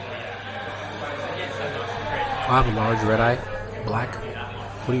I'll have a large red eye, black.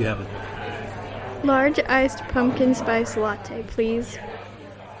 What do you have? Large iced pumpkin spice latte, please.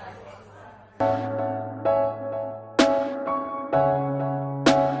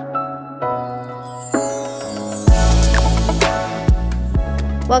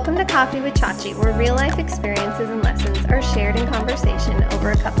 Welcome to Coffee with Chachi, where real-life experiences and lessons are shared in conversation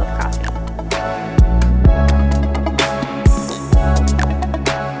over a cup of coffee.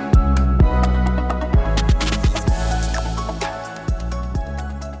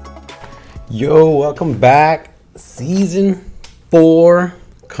 Yo, welcome back. Season 4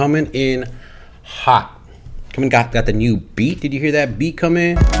 coming in hot. Got the new beat. Did you hear that beat come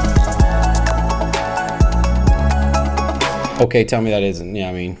in? Okay, tell me that isn't. Yeah,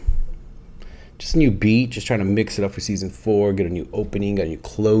 I mean, just a new beat. Just trying to mix it up for season 4. Get a new opening, got a new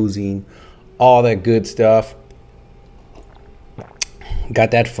closing, all that good stuff.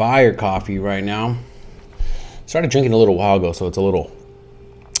 Got that fire coffee right now. Started drinking a little while ago, so it's a little,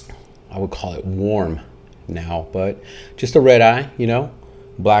 I would call it warm now, but just a red eye,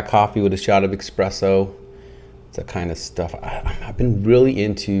 black coffee with a shot of espresso. It's that kind of stuff. I've been really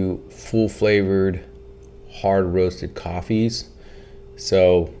into full flavored, hard roasted coffees.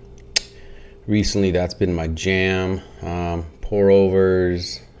 So recently that's been my jam. Pour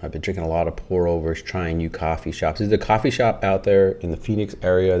overs. I've been drinking a lot of pour overs, trying new coffee shops. Is there a coffee shop out there in the Phoenix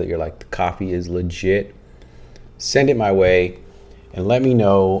area that you're like, the coffee is legit? Send it my way and let me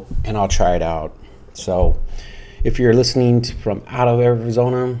know, and I'll try it out. So if you're listening from out of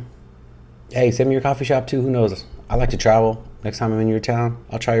Arizona, hey, send me your coffee shop too. Who knows? I like to travel. Next time I'm in your town,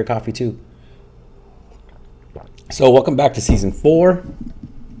 I'll try your coffee too. So welcome back to season 4.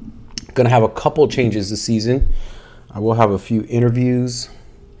 Gonna have a couple changes this season. I will have a few interviews.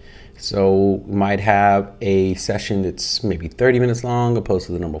 So might have a session that's maybe 30 minutes long opposed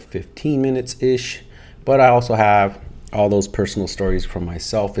to the normal 15 minutes-ish. But I also have all those personal stories from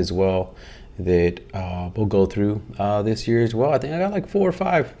myself as well that we'll go through this year as well. I think I got like four or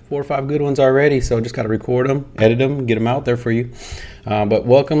five good ones already. So just got to record them, edit them, get them out there for you. But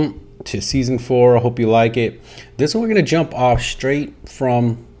welcome to season 4. I hope you like it. This one we're going to jump off straight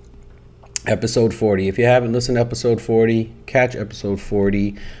from episode 40. If you haven't listened to episode 40, catch episode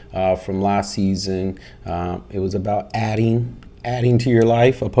 40 from last season. It was about adding to your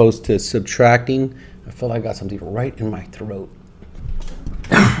life opposed to subtracting. I feel like I got something right in my throat.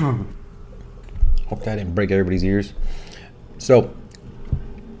 Hope that didn't break everybody's ears. So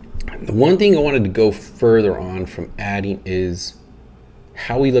the one thing I wanted to go further on from adding is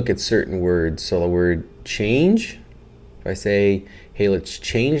how we look at certain words. So the word change, if I say, hey, let's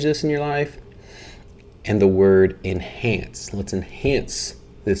change this in your life, and the word enhance, let's enhance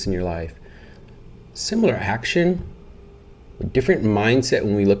this in your life. Similar action, different mindset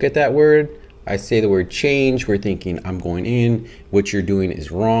when we look at that word. I say the word change, we're thinking I'm going in, what you're doing is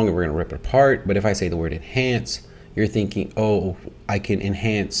wrong, and we're going to rip it apart. But if I say the word enhance, you're thinking, oh, I can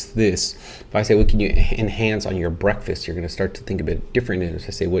enhance this. If I say, what can you enhance on your breakfast? You're going to start to think a bit different. If I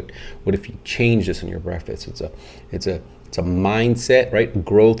say, what if you change this on your breakfast? It's a mindset, right?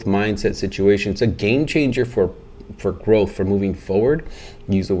 Growth mindset situation. It's a game changer for growth, for moving forward.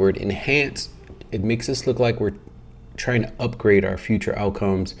 Use the word enhance. It makes us look like we're trying to upgrade our future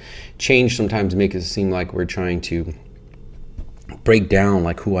outcomes. Change sometimes makes it seem like we're trying to break down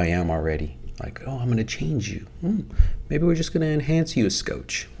like who I am already. Like, oh, I'm going to change you. Maybe we're just going to enhance you a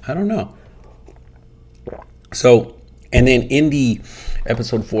scotch. I don't know. So, and then in the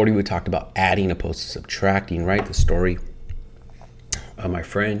episode 40, we talked about adding opposed to subtracting, right? The story of my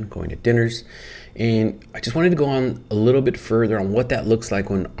friend going to dinners. And I just wanted to go on a little bit further on what that looks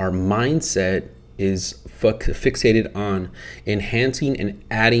like when our mindset is fixated on enhancing and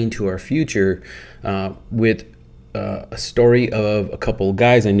adding to our future with a story of a couple of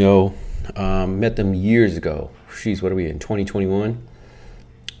guys I know. Met them years ago. What are we in, 2021?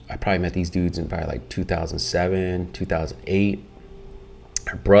 I probably met these dudes in probably like 2007, 2008.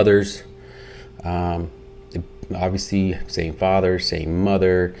 They're brothers. Obviously, same father, same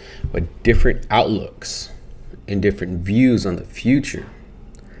mother, but different outlooks and different views on the future.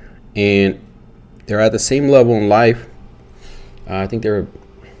 And they're at the same level in life. I think they're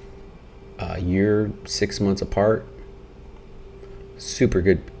a year, 6 months apart. Super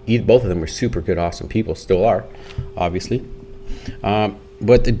good. Both of them were super good, awesome people. Still are, obviously.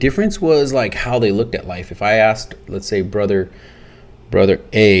 But the difference was like how they looked at life. If I asked, let's say, brother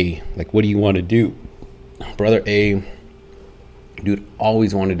A, like, what do you want to do? Brother A, dude,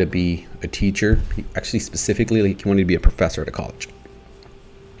 always wanted to be a teacher. He actually specifically, like, he wanted to be a professor at a college.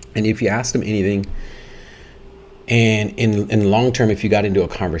 And if you asked him anything, And in the long term, if you got into a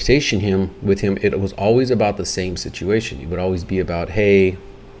conversation with him, it was always about the same situation. It would always be about, hey,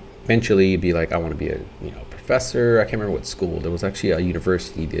 eventually you'd be like, I want to be a professor. I can't remember what school. There was actually a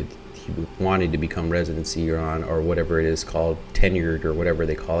university that he wanted to become residency or whatever it is called, tenured or whatever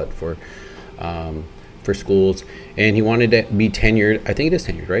they call it for schools. And he wanted to be tenured. I think it is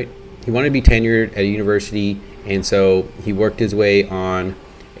tenured, right? He wanted to be tenured at a university. And so he worked his way on.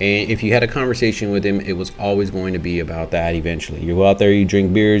 And if you had a conversation with him, it was always going to be about that eventually. You go out there, you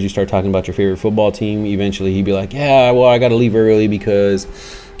drink beers, you start talking about your favorite football team. Eventually, he'd be like, yeah, well, I got to leave early because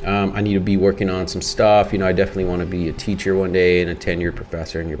I need to be working on some stuff. I definitely want to be a teacher one day and a tenured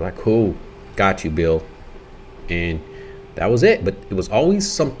professor. And you're like, cool, got you, Bill. And that was it. But it was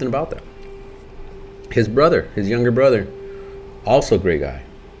always something about that. His younger brother, also a great guy.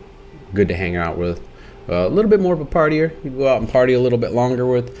 Good to hang out with. A little bit more of a partier. He'd go out and party a little bit longer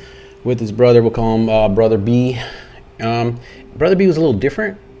with his brother. We'll call him Brother B. Brother B was a little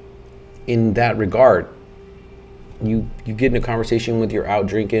different in that regard. You get in a conversation with you're out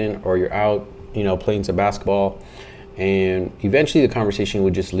drinking or you're out, playing some basketball, and eventually the conversation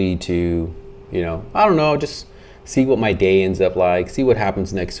would just lead to, I don't know, just see what my day ends up like, see what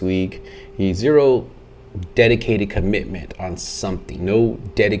happens next week. He's zero dedicated commitment on something, no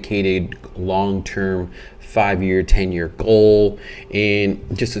dedicated long-term 5-year 10-year goal,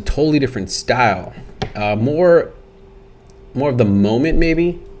 and just a totally different style, more of the moment.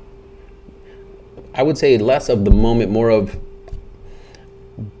 Maybe I would say less of the moment, more of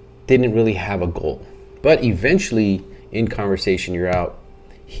didn't really have a goal. But eventually in conversation you're out,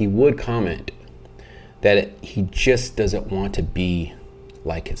 he would comment that he just doesn't want to be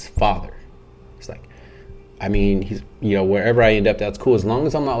like his father. It's like, he's, wherever I end up, that's cool, as long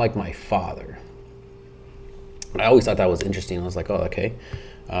as I'm not like my father. I always thought that was interesting. I was like, oh, okay.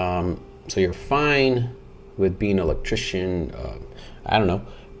 So you're fine with being an electrician. I don't know.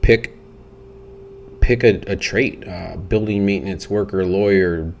 Pick a trait. Building maintenance worker,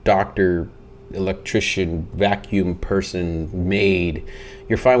 lawyer, doctor, electrician, vacuum person, maid.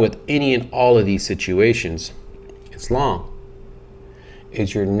 You're fine with any and all of these situations as long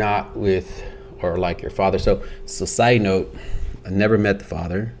as you're not with or like your father. So side note, I never met the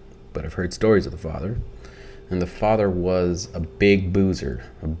father, but I've heard stories of the father. And the father was a big boozer,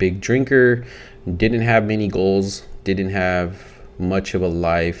 a big drinker, didn't have many goals, didn't have much of a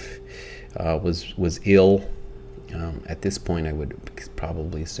life, was ill. At this point, I would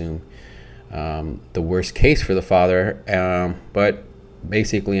probably assume the worst case for the father, but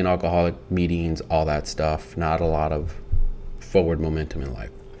basically in alcoholic meetings, all that stuff, not a lot of forward momentum in life.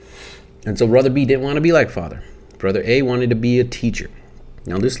 And so Brother B didn't want to be like father. Brother A wanted to be a teacher.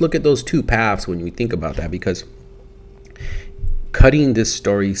 Now let's look at those two paths when we think about that, because cutting this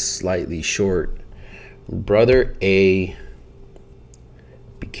story slightly short, Brother A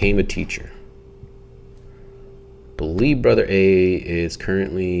became a teacher. Believe Brother A is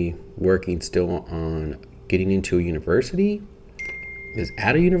currently working still on getting into a university, is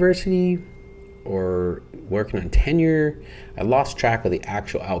at a university, or working on tenure. I lost track of the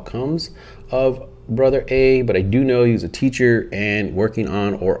actual outcomes of Brother A, but I do know he's a teacher and working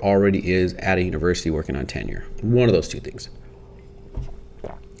on, or already is at a university working on tenure. One of those two things.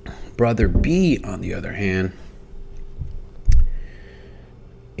 Brother B, on the other hand,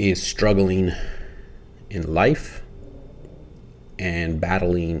 is struggling in life and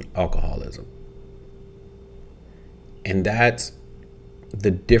battling alcoholism. And that's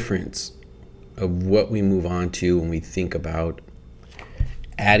the difference of what we move on to when we think about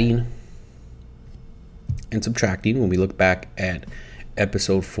adding and subtracting. When we look back at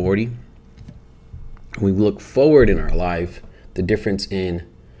episode 40, we look forward in our life, the difference in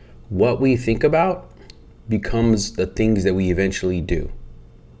what we think about becomes the things that we eventually do.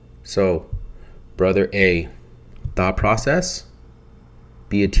 So, Brother A, thought process,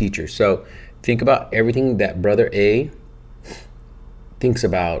 be a teacher. So think about everything that Brother A thinks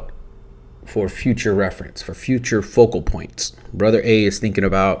about for future reference, for future focal points. Brother A is thinking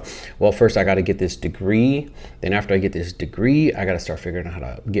about, well, first I got to get this degree. Then after I get this degree, I got to start figuring out how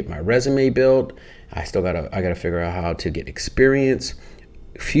to get my resume built. I got to figure out how to get experience.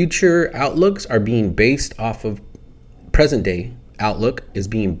 Future outlooks are being based off of present day outlook is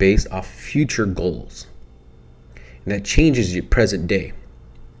being based off future goals. And that changes your present day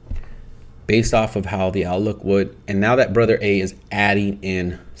based off of how the outlook would. And now that Brother A is adding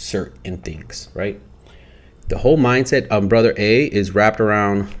in certain things, right? The whole mindset of Brother A is wrapped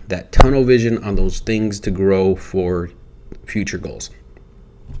around that tunnel vision on those things to grow for future goals.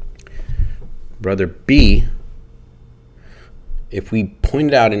 Brother B, if we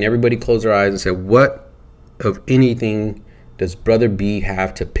pointed out and everybody closed their eyes and said, what of anything does Brother B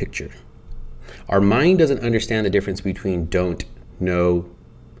have to picture? Our mind doesn't understand the difference between don't, no.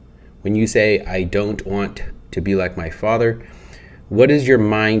 When you say, I don't want to be like my father, what is your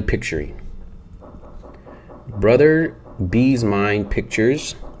mind picturing? Brother B's mind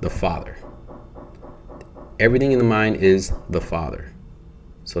pictures the father. Everything in the mind is the father.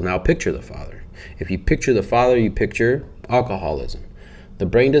 So now picture the father. If you picture the father, you picture alcoholism. The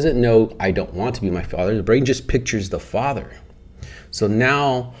brain doesn't know, I don't want to be my father. The brain just pictures the father. So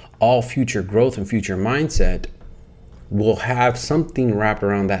now all future growth and future mindset will have something wrapped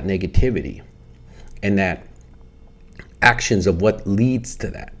around that negativity and that actions of what leads to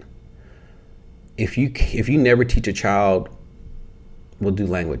that. If you never teach a child, we'll do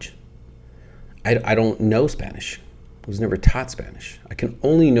language. I don't know Spanish. I was never taught Spanish. I can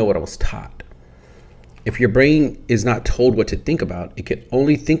only know what I was taught. If your brain is not told what to think about, it can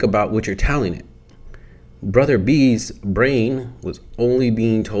only think about what you're telling it. Brother B's brain was only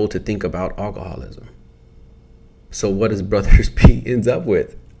being told to think about alcoholism. So what does Brother B ends up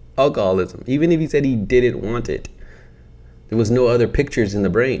with? Alcoholism. Even if he said he didn't want it, there was no other pictures in the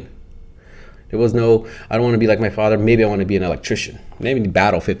brain. There was no, I don't want to be like my father. Maybe I want to be an electrician. Maybe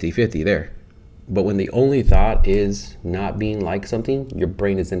battle 50-50 there. But when the only thought is not being like something, your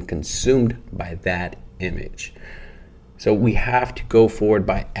brain is then consumed by that image. So we have to go forward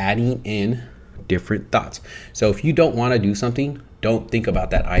by adding in different thoughts. So if you don't want to do something, don't think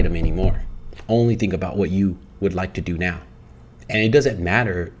about that item anymore. Only think about what you would like to do now. And it doesn't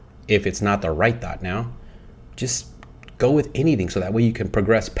matter if it's not the right thought now. Just go with anything so that way you can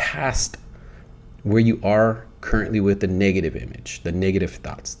progress past where you are currently with the negative image, the negative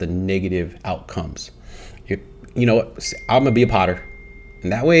thoughts, the negative outcomes. You know what? I'm gonna be a potter,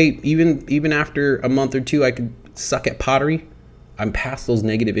 and that way, even after a month or two, I could suck at pottery. I'm past those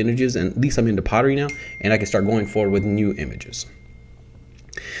negative images, and at least I'm into pottery now, and I can start going forward with new images.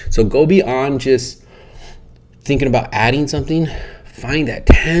 So go beyond just thinking about adding something. Find that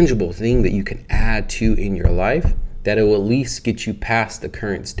tangible thing that you can add to in your life that it will at least get you past the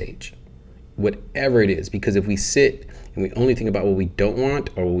current stage, whatever it is. Because if we sit and we only think about what we don't want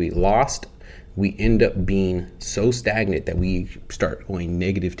or what we lost, we end up being so stagnant that we start going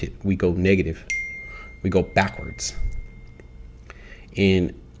negative. We go negative. We go backwards.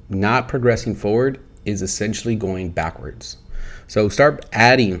 And not progressing forward is essentially going backwards. So start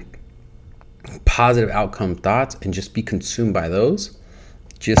adding positive outcome thoughts and just be consumed by those.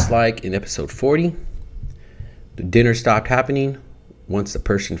 Just like in episode 40, the dinner stopped happening once the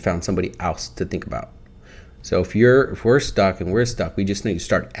person found somebody else to think about. So if we're stuck, we just need to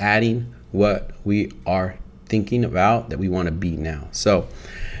start adding what we are thinking about that we want to be now. So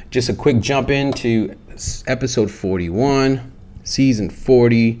just a quick jump into episode 41, season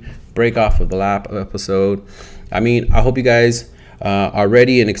 40, break off of the lap episode. I hope you guys are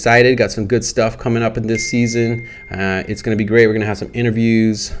ready and excited. Got some good stuff coming up in this season. It's going to be great. We're going to have some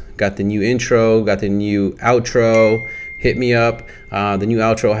interviews. Got the new intro, got the new outro. Hit me up. The new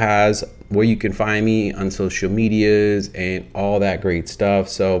outro has where you can find me on social medias and all that great stuff.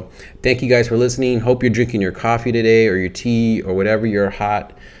 So thank you guys for listening. Hope you're drinking your coffee today or your tea or whatever your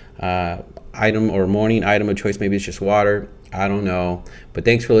hot item or morning item of choice. Maybe it's just water. I don't know. But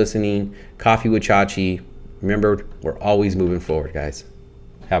thanks for listening. Coffee with Chachi. Remember, we're always moving forward, guys.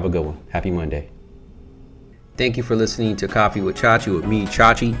 Have a good one. Happy Monday. Thank you for listening to Coffee with Chachi with me,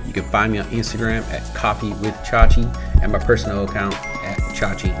 Chachi. You can find me on Instagram at Coffee with Chachi and my personal account at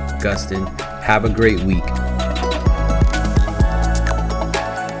Chachi Gustin. Have a great week.